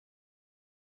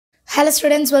Hello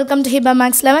students, welcome to Hiba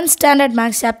Max 11th Standard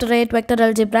Max Chapter 8 Vector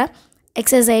Algebra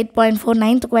Exercise 8.4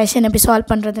 9th question எப்படி solve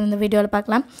பண்றது இந்த வீடியோல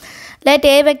பார்க்கலாம். Let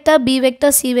A vector, B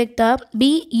vector, C vector be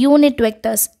unit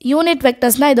vectors. Unit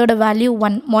vectors na இதோட value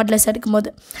 1 modulus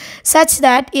எடுக்கும்போது such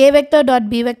that A vector dot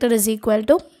B vector is equal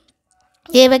to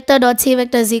A vector dot C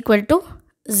vector is equal to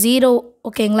 0.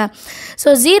 ஓகேங்களா? So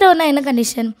 0 na என்ன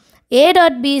condition? A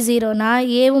dot B 0 na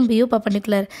A வும் B யும்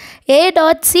perpendicular. A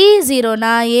dot C 0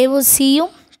 na A வும் C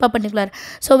யும் perpendicular.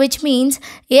 So which means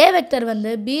A vector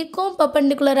வந்து B க்கும்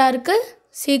perpendicular இருக்கு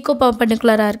C க்கும்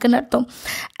perpendicular இருக்குன்னு அர்த்தம்.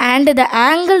 And the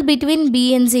angle between B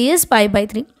and C is pi by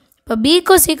 3. இப்போ B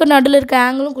க்கும் C க்கும் நடுவில் இருக்க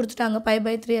ஆங்கிளும் கொடுத்துட்டாங்க pi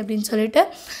by 3 அப்படின்னு சொல்லிட்டு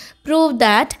prove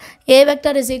that A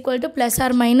vector is equal to plus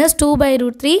or minus 2 by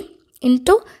root 3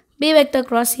 into B vector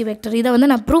cross C vector. இதை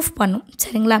வந்து நான் proof பண்ணும்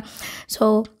சரிங்களா. So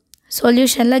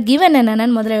solutionல given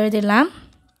என்னன்னு முதல்ல எழுதிடலாம்.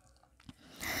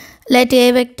 Let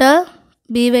A vector,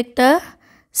 B vector,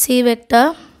 C vector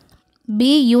be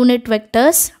unit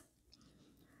vectors.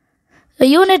 The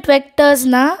unit vectors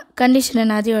na condition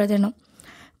enadhi எழுதணும்.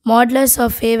 Modulus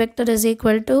of A vector is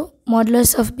equal to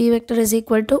modulus of B vector is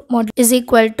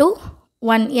equal to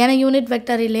 1. ஏன்னா unit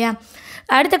vector இல்லையா.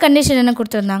 அடுத்த condition என்ன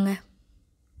கொடுத்திருந்தாங்க?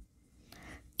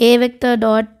 A vector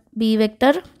dot B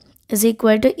vector is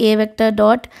equal to A vector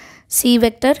dot C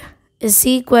vector is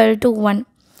equal to 1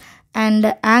 and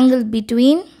angle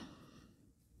between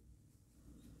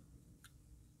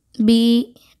B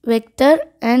vector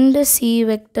and C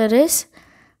vector is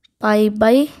pi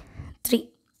by 3.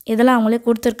 இதெல்லாம் அவங்களே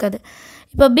கொடுத்துருக்காது.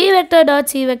 இப்போ B vector dot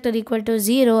C vector equal to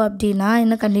 0 அப்படின்னா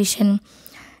என்ன condition?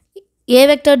 A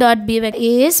vector dot B vector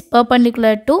is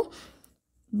perpendicular to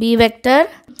B vector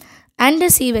and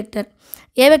C vector.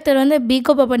 A vector வந்து B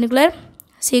க்கு perpendicular,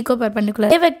 C க்கு perpendicular.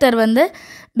 A vector வந்து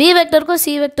B vector க்கும்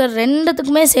C vector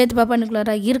ரெண்டுத்துக்குமே சேர்த்து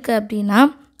perpendicular-ஆக இருக்கு அப்படின்னா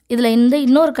இதில்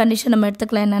இன்னொரு கண்டிஷன் நம்ம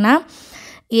எடுத்துக்கலாம் என்னன்னா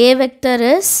A vector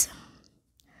is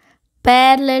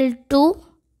parallel to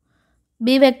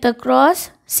B vector cross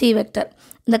C vector.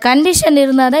 இந்த கண்டிஷன்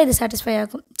இருந்தால் தான் இது சாட்டிஸ்ஃபை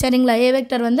ஆகும் சரிங்களா. A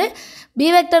vector வந்து B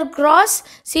vector cross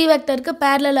C vectorக்கு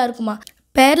parallel-ஆக இருக்குமா?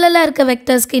 parallel-ஆக இருக்க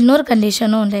வெக்டர்ஸ்க்கு இன்னொரு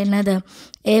கண்டிஷனும் உண்டு. என்னது?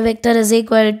 A vector is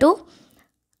equal to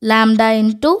lambda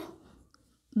into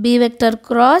B vector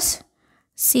cross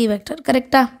C vector.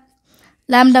 கரெக்டா?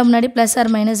 lambda முன்னாடி ப்ளஸ்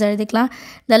ஆர் மைனஸ் எழுதிக்கலாம்.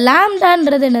 இந்த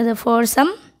lambdaன்றது என்னது? for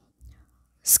some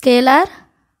ஸ்கேலார்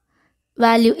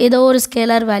வேல்யூ ஏதோ ஒரு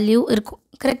ஸ்கேலார் வேல்யூ இருக்கும்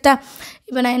கரெக்டாக.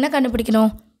 இப்போ நான் என்ன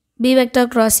கண்டுபிடிக்கணும்? B vector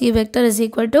cross C vector is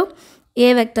equal to A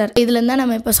vector. இதுலேருந்து தான்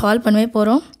நம்ம இப்போ சால்வ் பண்ணவே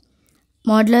போகிறோம்.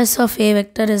 modulus of A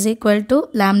vector is equal to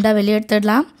lambda வெளியே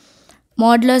எடுத்துடலாம்.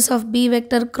 modulus of B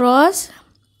vector cross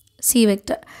C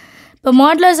vector. இப்போ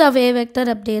modulus of A vector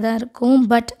அப்படியே தான் இருக்கும்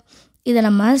பட் இதை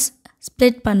நம்ம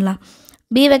ஸ்ப்ளிட் பண்ணலாம்.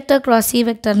 B vector cross C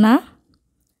vectorனா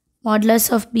modulus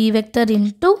of B vector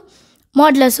into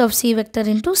modulus of C vector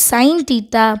into sin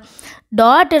theta.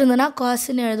 Dot இருந்ததுன்னா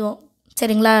காஸ்ன்னு எழுதுவோம்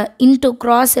சரிங்களா. இன்ட்டு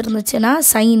க்ராஸ் இருந்துச்சுன்னா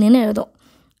சைன்னு எழுதுவோம்.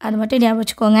 அது மட்டும் ஞாபகம்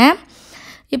வச்சுக்கோங்க.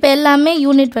 இப்போ எல்லாமே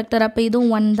யூனிட் வெக்டர் அப்போ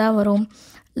இதுவும் 1 தான் வரும்.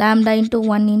 லாம்டா இன்ட்டு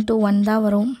 1 தான்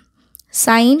வரும்.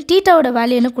 சைன் தீட்டாவோட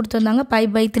வேல்யூ என்ன கொடுத்துருந்தாங்க? pi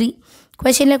by 3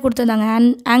 கொஷினில் கொடுத்துருந்தாங்க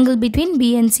angle between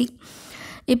B and C.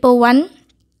 இப்போ 1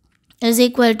 is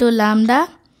equal to lambda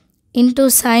into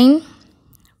sin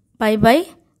pi by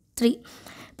 3.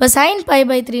 இப்போ sin pi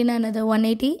by 3 என்னது?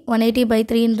 180 by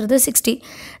 3ன்றது 60.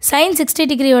 sin 60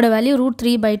 டிகிரியோட value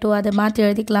 √3 by 2. அதை மாற்றி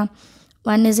எழுதிக்கலாம்.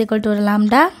 1 is equal to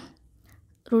lambda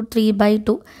 √3 by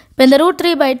 2. இப்போ இந்த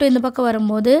 √3 by 2 இந்த பக்கம்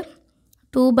வரும்போது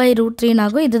 2 by √3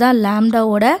 ஆகும். இதுதான்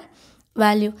லாம்டாவோட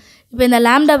வேல்யூ. இப்போ இந்த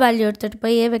லாம்டா வேல்யூ எடுத்துகிட்டு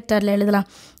போய் A வெக்டரில் எழுதலாம்.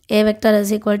 A vector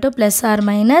is equal to plus or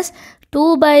minus 2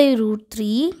 by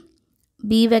 √3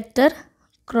 B vector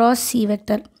cross C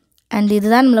vector. And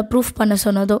இதுதான் நம்மளை ப்ரூஃப் பண்ண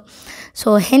சொன்னதோ. ஸோ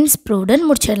ஹென்ஸ் ப்ரூவ்டுன்னு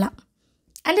முடிச்சிடலாம்.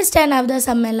 அண்டர்ஸ்டாண்ட் ஆஃப் த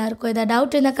சம் எல்லாருக்கும். இதை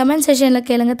டவுட் இந்த கமெண்ட் செஷனில்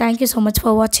கேளுங்க. தேங்க்யூ ஸோ மச்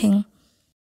ஃபார் வாட்சிங்.